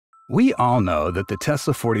We all know that the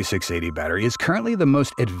Tesla 4680 battery is currently the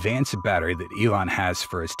most advanced battery that Elon has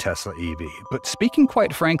for his Tesla EV. But speaking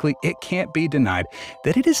quite frankly, it can't be denied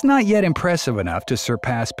that it is not yet impressive enough to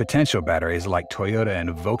surpass potential batteries like Toyota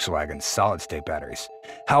and Volkswagen solid-state batteries.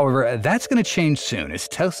 However, that's going to change soon as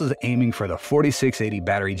Tesla's aiming for the 4680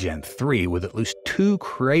 battery Gen 3 with at least two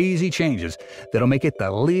crazy changes that'll make it the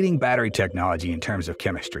leading battery technology in terms of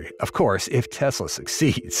chemistry. Of course, if Tesla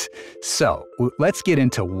succeeds. So, let's get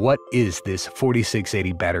into what is this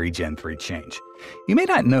 4680 battery Gen 3 change. You may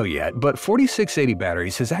not know yet, but 4680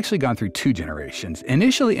 batteries has actually gone through two generations,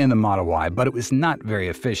 initially in the Model Y, but it was not very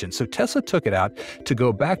efficient, so Tesla took it out to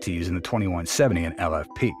go back to using the 2170 and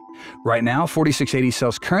LFP. Right now, 4680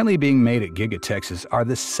 cells currently being made at Giga Texas are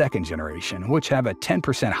the second generation, which have a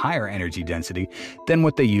 10% higher energy density than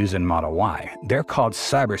what they use in Model Y. They're called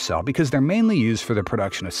Cybercell because they're mainly used for the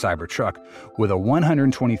production of Cybertruck, with a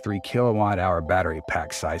 123 kilowatt-hour battery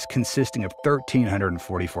pack size consisting of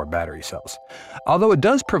 1,344 battery cells. Although it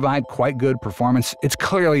does provide quite good performance, it's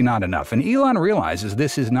clearly not enough, and Elon realizes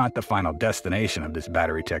this is not the final destination of this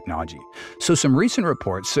battery technology. So some recent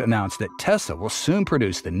reports announced that Tesla will soon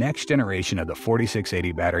produce the next generation of the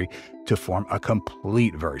 4680 battery to form a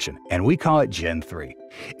complete version, and we call it Gen 3.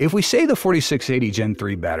 If we say the 4680 Gen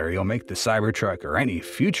 3 battery will make the Cybertruck or any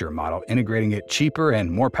future model integrating it cheaper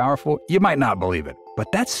and more powerful, you might not believe it, but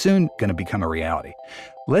that's soon going to become a reality.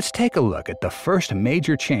 Let's take a look at the first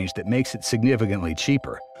major change that makes it significantly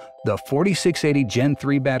cheaper. The 4680 Gen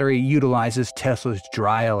 3 battery utilizes Tesla's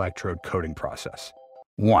dry electrode coating process.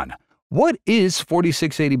 1. What is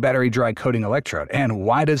 4680 battery dry coating electrode, and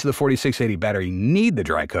why does the 4680 battery need the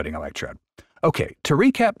dry coating electrode? Okay, to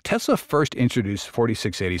recap, Tesla first introduced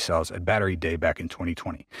 4680 cells at Battery Day back in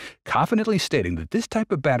 2020, confidently stating that this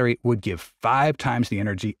type of battery would give 5 times the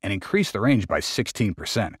energy and increase the range by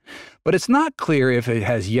 16%. But it's not clear if it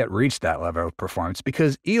has yet reached that level of performance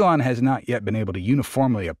because Elon has not yet been able to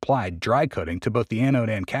uniformly apply dry coating to both the anode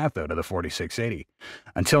and cathode of the 4680.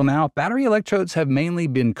 Until now, battery electrodes have mainly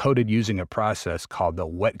been coated using a process called the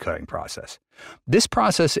wet coating process. This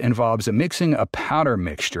process involves mixing a powder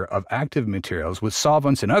mixture of active materials with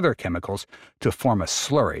solvents and other chemicals to form a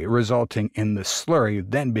slurry, resulting in the slurry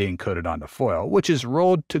then being coated onto foil, which is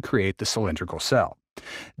rolled to create the cylindrical cell.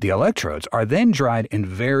 The electrodes are then dried in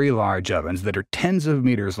very large ovens that are tens of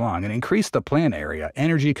meters long and increase the plant area,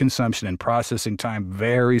 energy consumption, and processing time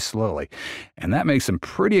very slowly. And that makes them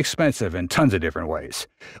pretty expensive in tons of different ways.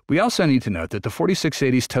 We also need to note that the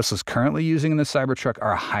 4680s Tesla's currently using in the Cybertruck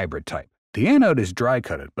are a hybrid type. The anode is dry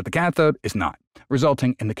coated, but the cathode is not,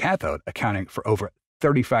 resulting in the cathode accounting for over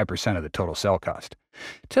 35% of the total cell cost.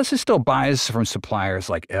 Tesla still buys from suppliers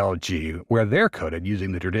like LG, where they're coated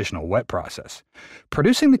using the traditional wet process.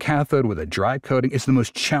 Producing the cathode with a dry coating is the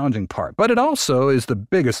most challenging part, but it also is the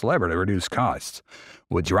biggest lever to reduce costs.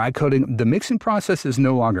 With dry coating, the mixing process is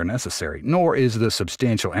no longer necessary, nor is the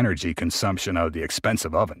substantial energy consumption of the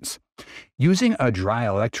expensive ovens. Using a dry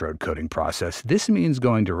electrode coating process, this means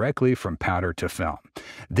going directly from powder to film.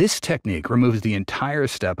 This technique removes the entire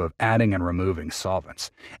step of adding and removing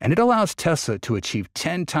solvents, and it allows Tesla to achieve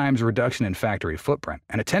 10 times reduction in factory footprint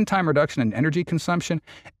and a 10-time reduction in energy consumption,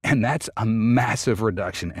 and that's a massive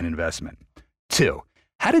reduction in investment. 2.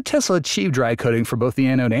 How did Tesla achieve dry coating for both the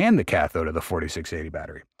anode and the cathode of the 4680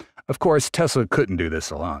 battery? Of course, Tesla couldn't do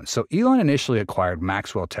this alone, so Elon initially acquired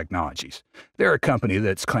Maxwell Technologies. They're a company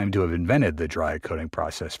that's claimed to have invented the dry coating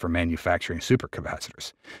process for manufacturing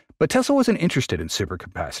supercapacitors. But Tesla wasn't interested in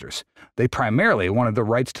supercapacitors. They primarily wanted the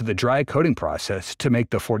rights to the dry coating process to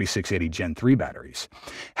make the 4680 Gen 3 batteries.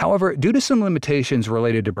 However, due to some limitations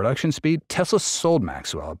related to production speed, Tesla sold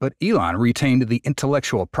Maxwell, but Elon retained the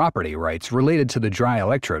intellectual property rights related to the dry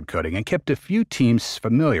electrode coating and kept a few teams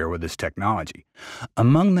familiar with this technology.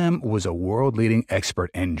 Among them was a world-leading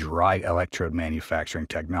expert in dry electrode manufacturing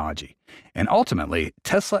technology. And ultimately,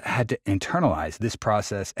 Tesla had to internalize this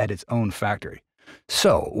process at its own factory.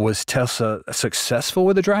 So, was Tesla successful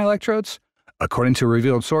with the dry electrodes? According to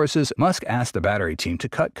revealed sources, Musk asked the battery team to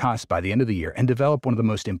cut costs by the end of the year and develop one of the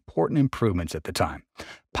most important improvements at the time,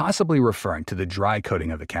 possibly referring to the dry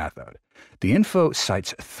coating of the cathode. The info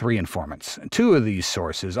cites 3 informants. 2 of these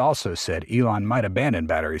sources also said Elon might abandon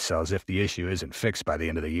battery cells if the issue isn't fixed by the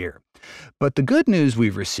end of the year. But the good news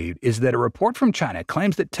we've received is that a report from China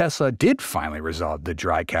claims that Tesla did finally resolve the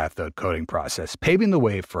dry cathode coating process, paving the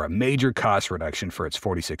way for a major cost reduction for its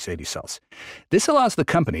 4680 cells. This allows the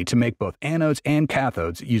company to make both anodes and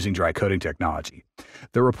cathodes using dry coating technology.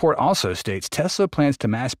 The report also states Tesla plans to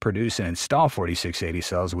mass produce and install 4680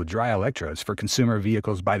 cells cells with dry electrodes for consumer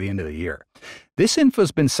vehicles by the end of the year. This info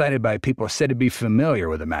has been cited by people said to be familiar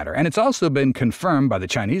with the matter, and it's also been confirmed by the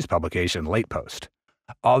Chinese publication Late Post.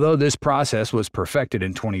 Although this process was perfected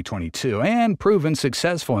in 2022 and proven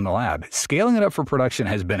successful in the lab, scaling it up for production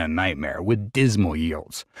has been a nightmare with dismal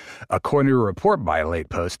yields. According to a report by Late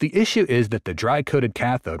Post, the issue is that the dry-coated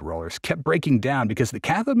cathode rollers kept breaking down because the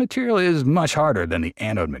cathode material is much harder than the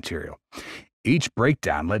anode material. Each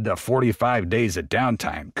breakdown led to 45 days of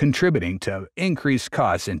downtime, contributing to increased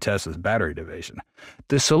costs in Tesla's battery division.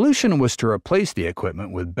 The solution was to replace the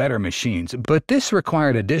equipment with better machines, but this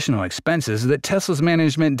required additional expenses that Tesla's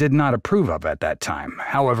management did not approve of at that time.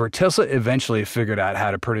 However, Tesla eventually figured out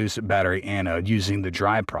how to produce a battery anode using the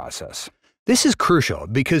dry process. This is crucial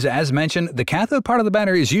because, as mentioned, the cathode part of the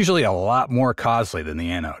battery is usually a lot more costly than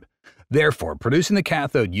the anode. Therefore, producing the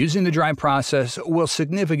cathode using the dry process will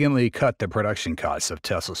significantly cut the production costs of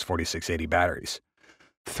Tesla's 4680 batteries.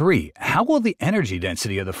 3. How will the energy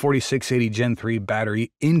density of the 4680 Gen 3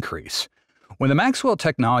 battery increase? When the Maxwell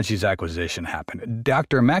Technologies acquisition happened,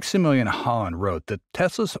 Dr. Maximilian Holland wrote that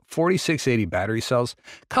Tesla's 4680 battery cells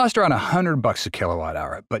cost around $100 a kilowatt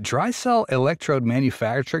hour, but dry cell electrode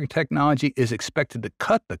manufacturing technology is expected to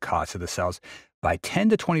cut the cost of the cells by 10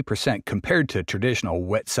 to 20% compared to traditional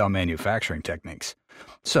wet cell manufacturing techniques.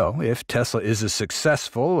 So, if Tesla is as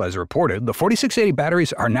successful as reported, the 4680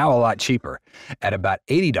 batteries are now a lot cheaper, at about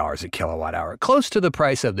 $80 a kilowatt hour, close to the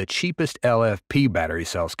price of the cheapest LFP battery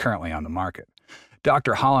cells currently on the market.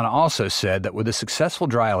 Dr. Holland also said that with a successful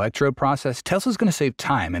dry electrode process, Tesla's going to save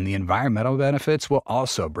time, and the environmental benefits will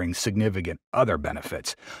also bring significant other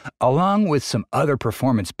benefits, along with some other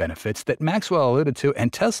performance benefits that Maxwell alluded to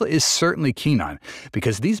and Tesla is certainly keen on,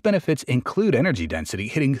 because these benefits include energy density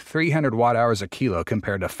hitting 300 watt-hours a kilo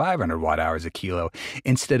compared to 500 watt-hours a kilo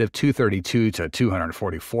instead of 232 to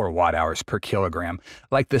 244 watt-hours per kilogram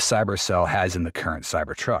like the Cybercell has in the current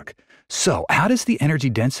Cybertruck. So, how does the energy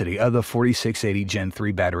density of the 4680 Gen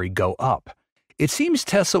 3 battery go up? It seems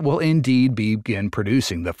Tesla will indeed begin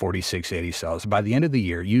producing the 4680 cells by the end of the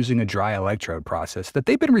year using a dry electrode process that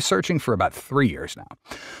they've been researching for about 3 years now.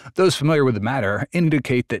 Those familiar with the matter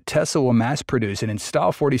indicate that Tesla will mass produce and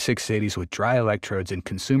install 4680s with dry electrodes in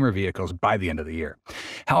consumer vehicles by the end of the year.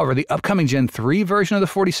 However, the upcoming Gen 3 version of the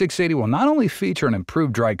 4680 will not only feature an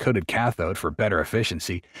improved dry-coated cathode for better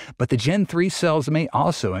efficiency, but the Gen 3 cells may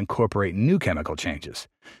also incorporate new chemical changes.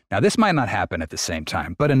 Now, this might not happen at the same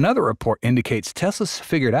time, but another report indicates Tesla's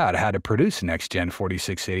figured out how to produce next-gen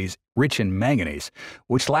 4680s rich in manganese,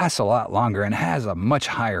 which lasts a lot longer and has a much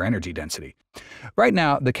higher energy density. Right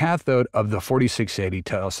now, the cathode of the 4680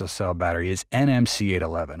 Tesla cell battery is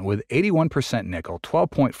NMC811 with 81% nickel,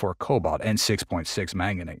 12.4 cobalt, and 6.6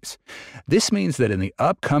 manganese. This means that in the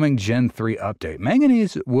upcoming Gen 3 update,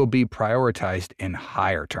 manganese will be prioritized in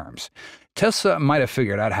higher terms. Tesla might have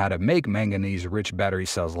figured out how to make manganese-rich battery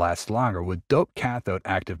cells last longer with doped cathode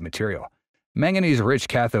active material. Manganese-rich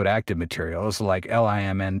cathode active materials like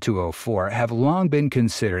LiMn204 have long been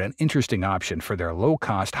considered an interesting option for their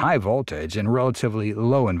low-cost, high-voltage, and relatively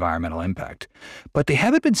low environmental impact. But they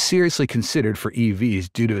haven't been seriously considered for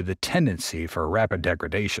EVs due to the tendency for rapid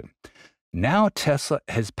degradation. Now Tesla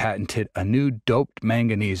has patented a new doped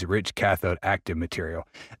manganese-rich cathode active material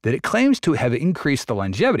that it claims to have increased the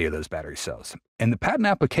longevity of those battery cells. In the patent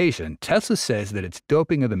application, Tesla says that its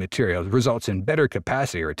doping of the materials results in better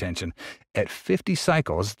capacity retention at 50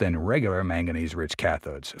 cycles than regular manganese-rich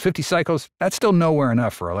cathodes. 50 cycles, that's still nowhere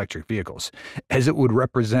enough for electric vehicles, as it would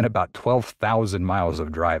represent about 12,000 miles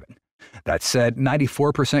of driving. That said,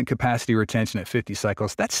 94% capacity retention at 50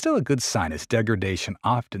 cycles, that's still a good sign as degradation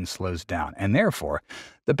often slows down, and therefore,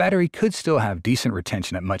 the battery could still have decent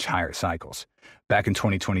retention at much higher cycles. Back in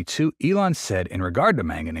 2022, Elon said in regard to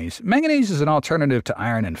manganese is an alternative to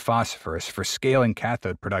iron and phosphorus for scaling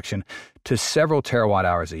cathode production to several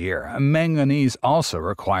terawatt-hours a year. Manganese also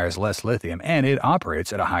requires less lithium, and it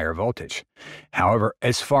operates at a higher voltage. However,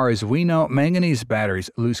 as far as we know, manganese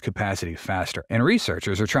batteries lose capacity faster, and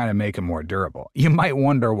researchers are trying to make them more durable. You might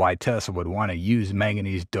wonder why Tesla would want to use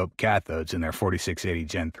manganese-doped cathodes in their 4680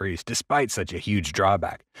 Gen 3s, despite such a huge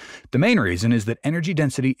drawback. The main reason is that energy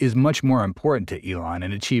density is much more important to Elon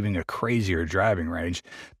in achieving a crazier driving range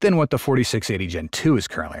than what the 4680 Gen 2 is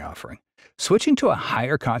currently offering. Switching to a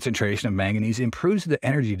higher concentration of manganese improves the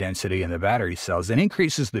energy density in the battery cells and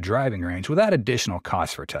increases the driving range without additional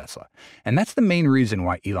cost for Tesla. And that's the main reason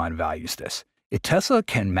why Elon values this. If Tesla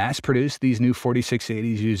can mass-produce these new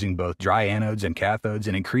 4680s using both dry anodes and cathodes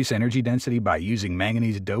and increase energy density by using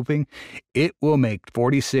manganese doping, it will make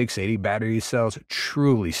 4680 battery cells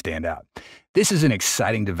truly stand out. This is an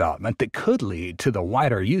exciting development that could lead to the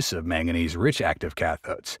wider use of manganese-rich active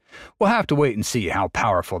cathodes. We'll have to wait and see how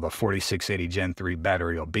powerful the 4680 Gen 3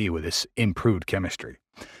 battery will be with this improved chemistry.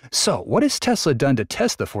 So, what has Tesla done to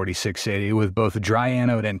test the 4680 with both dry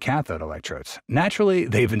anode and cathode electrodes? Naturally,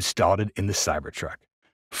 they've installed it in the Cybertruck.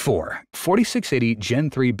 4. 4680 Gen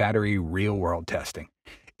 3 battery real-world testing.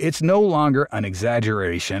 It's no longer an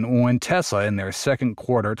exaggeration when Tesla, in their second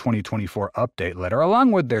quarter 2024 update letter,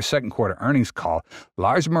 along with their second quarter earnings call,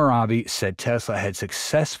 Lars Moravi said Tesla had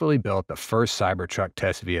successfully built the first Cybertruck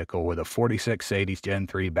test vehicle with a 4680 Gen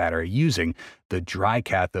 3 battery using the dry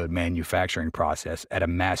cathode manufacturing process at a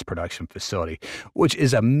mass production facility, which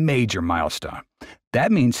is a major milestone. That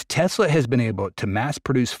means Tesla has been able to mass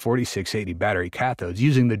produce 4680 battery cathodes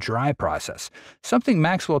using the dry process, something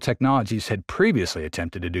Maxwell Technologies had previously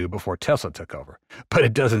attempted to do before Tesla took over. But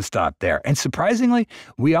it doesn't stop there. And surprisingly,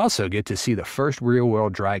 we also get to see the first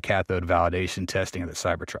real-world dry cathode validation testing of the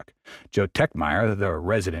Cybertruck. Joe Techmeyer, the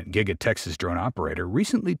resident Giga Texas drone operator,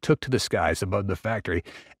 recently took to the skies above the factory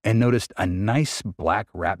and noticed a nice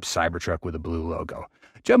black-wrapped Cybertruck with a blue logo.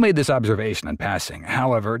 Joe made this observation in passing.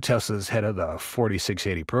 However, Tesla's head of the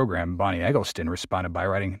 4680 program, Bonnie Eggleston, responded by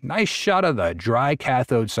writing, "Nice shot of the dry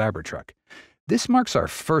cathode Cybertruck." This marks our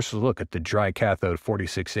first look at the dry cathode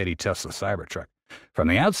 4680 Tesla Cybertruck. From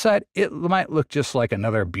the outside, it might look just like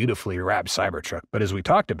another beautifully wrapped Cybertruck, but as we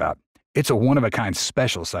talked about, it's a one-of-a-kind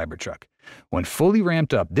special Cybertruck. When fully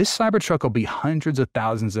ramped up, this Cybertruck will be hundreds of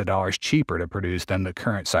thousands of dollars cheaper to produce than the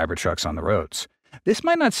current Cybertrucks on the roads. This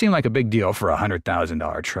might not seem like a big deal for a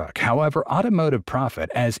 $100,000 truck. However, automotive profit,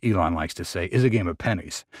 as Elon likes to say, is a game of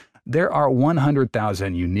pennies. There are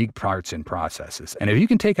 100,000 unique parts and processes, and if you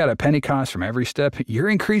can take out a penny cost from every step, you're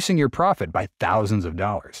increasing your profit by thousands of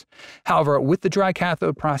dollars. However, with the dry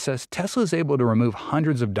cathode process, Tesla is able to remove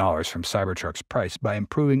hundreds of dollars from Cybertruck's price by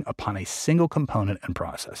improving upon a single component and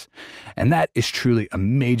process. And that is truly a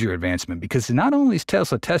major advancement because not only is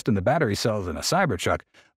Tesla testing the battery cells in a Cybertruck,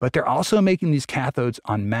 but they're also making these cathodes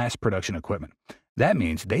on mass production equipment. That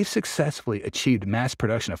means they've successfully achieved mass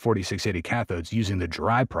production of 4680 cathodes using the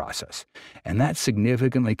dry process, and that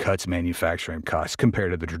significantly cuts manufacturing costs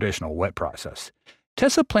compared to the traditional wet process.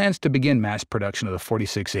 Tesla plans to begin mass production of the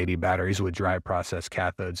 4680 batteries with dry process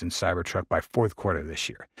cathodes in Cybertruck by fourth quarter this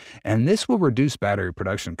year, and this will reduce battery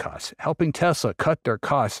production costs, helping Tesla cut their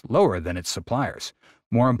costs lower than its suppliers.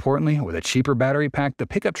 More importantly, with a cheaper battery pack, the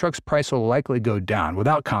pickup truck's price will likely go down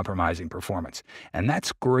without compromising performance. And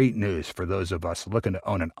that's great news for those of us looking to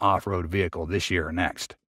own an off-road vehicle this year or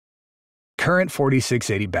next. Current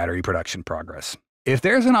 4680 battery production progress. If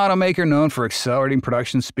there's an automaker known for accelerating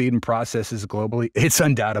production speed and processes globally, it's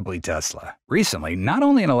undoubtedly Tesla. Recently, not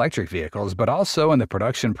only in electric vehicles, but also in the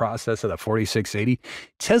production process of the 4680,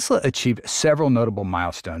 Tesla achieved several notable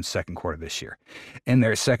milestones second quarter this year. In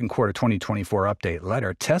their second quarter 2024 update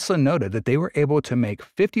letter, Tesla noted that they were able to make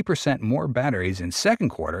 50% more batteries in second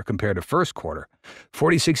quarter compared to first quarter.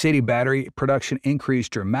 4680 battery production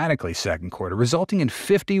increased dramatically second quarter, resulting in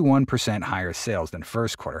 51% higher sales than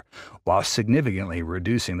first quarter, while significantly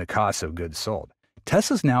reducing the cost of goods sold.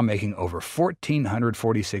 Tesla's now making over 1,400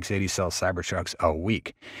 4680 cell Cybertrucks a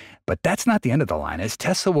week. But that's not the end of the line, as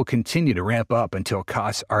Tesla will continue to ramp up until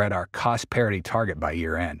costs are at our cost parity target by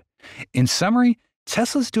year end. In summary,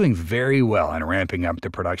 Tesla's doing very well in ramping up the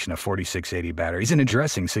production of 4680 batteries and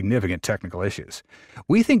addressing significant technical issues.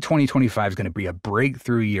 We think 2025 is going to be a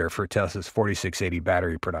breakthrough year for Tesla's 4680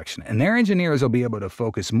 battery production, and their engineers will be able to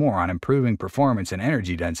focus more on improving performance and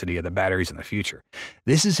energy density of the batteries in the future.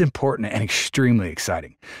 This is important and extremely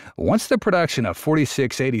exciting. Once the production of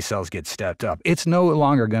 4680 cells gets stepped up, it's no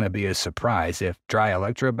longer going to be a surprise if dry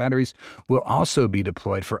electrode batteries will also be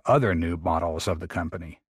deployed for other new models of the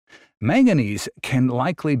company. Manganese can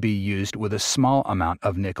likely be used with a small amount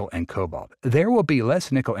of nickel and cobalt. There will be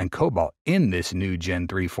less nickel and cobalt in this new Gen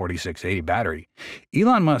 3 4680 battery.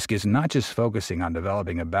 Elon Musk is not just focusing on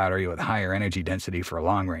developing a battery with higher energy density for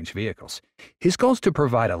long-range vehicles. His goal is to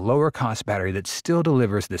provide a lower-cost battery that still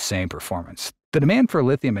delivers the same performance. The demand for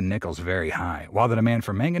lithium and nickel is very high, while the demand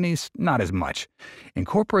for manganese, not as much.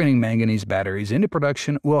 Incorporating manganese batteries into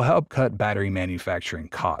production will help cut battery manufacturing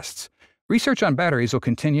costs. Research on batteries will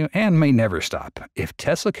continue and may never stop. If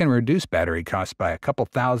Tesla can reduce battery costs by a couple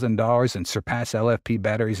 $1,000s and surpass LFP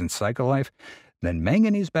batteries in cycle life, then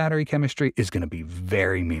manganese battery chemistry is going to be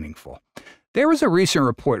very meaningful. There was a recent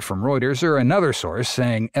report from Reuters or another source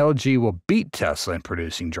saying LG will beat Tesla in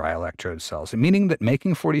producing dry electrode cells, meaning that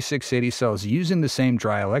making 4680 cells using the same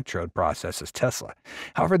dry electrode process as Tesla.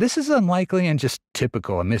 However, this is unlikely and just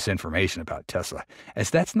typical misinformation about Tesla, as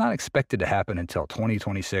that's not expected to happen until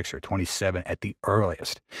 2026 or 27 at the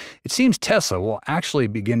earliest. It seems Tesla will actually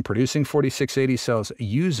begin producing 4680 cells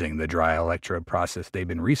using the dry electrode process they've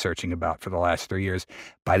been researching about for the last 3 years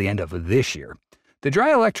by the end of this year. The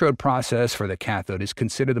dry electrode process for the cathode is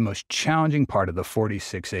considered the most challenging part of the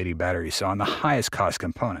 4680 battery cell and the highest cost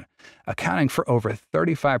component, accounting for over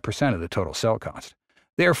 35% of the total cell cost.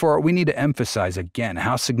 Therefore, we need to emphasize again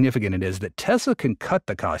how significant it is that Tesla can cut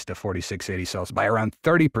the cost of 4680 cells by around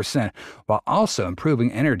 30% while also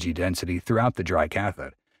improving energy density throughout the dry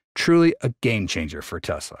cathode. Truly a game changer for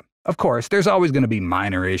Tesla. Of course, there's always going to be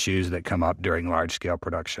minor issues that come up during large-scale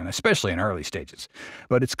production, especially in early stages,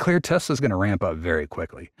 but it's clear Tesla's going to ramp up very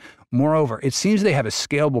quickly. Moreover, it seems they have a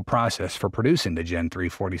scalable process for producing the Gen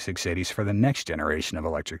 3 4680s for the next generation of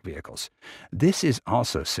electric vehicles. This is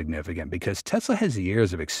also significant because Tesla has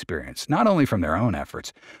years of experience, not only from their own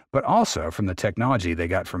efforts, but also from the technology they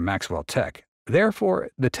got from Maxwell Tech. Therefore,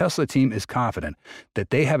 the Tesla team is confident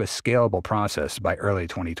that they have a scalable process by early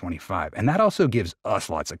 2025, and that also gives us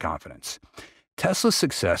lots of confidence. Tesla's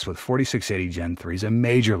success with 4680 Gen 3 is a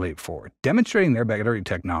major leap forward, demonstrating their battery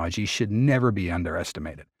technology should never be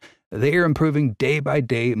underestimated. They are improving day by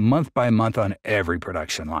day, month by month on every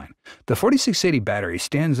production line. The 4680 battery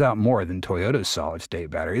stands out more than Toyota's solid-state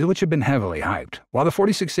batteries, which have been heavily hyped. While the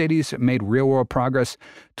 4680s made real-world progress,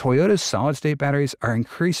 Toyota's solid-state batteries are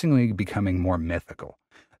increasingly becoming more mythical.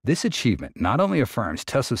 This achievement not only affirms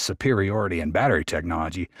Tesla's superiority in battery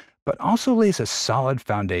technology, but also lays a solid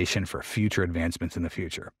foundation for future advancements in the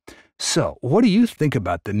future. So, what do you think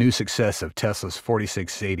about the new success of Tesla's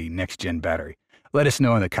 4680 next-gen battery? Let us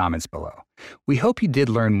know in the comments below. We hope you did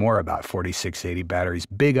learn more about 4680 batteries'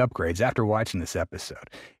 big upgrades after watching this episode.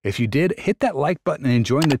 If you did, hit that like button and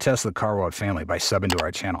join the Tesla Car World family by subbing to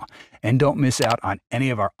our channel. And don't miss out on any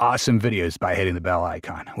of our awesome videos by hitting the bell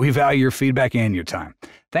icon. We value your feedback and your time.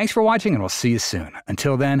 Thanks for watching, and we'll see you soon.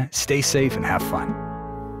 Until then, stay safe and have fun.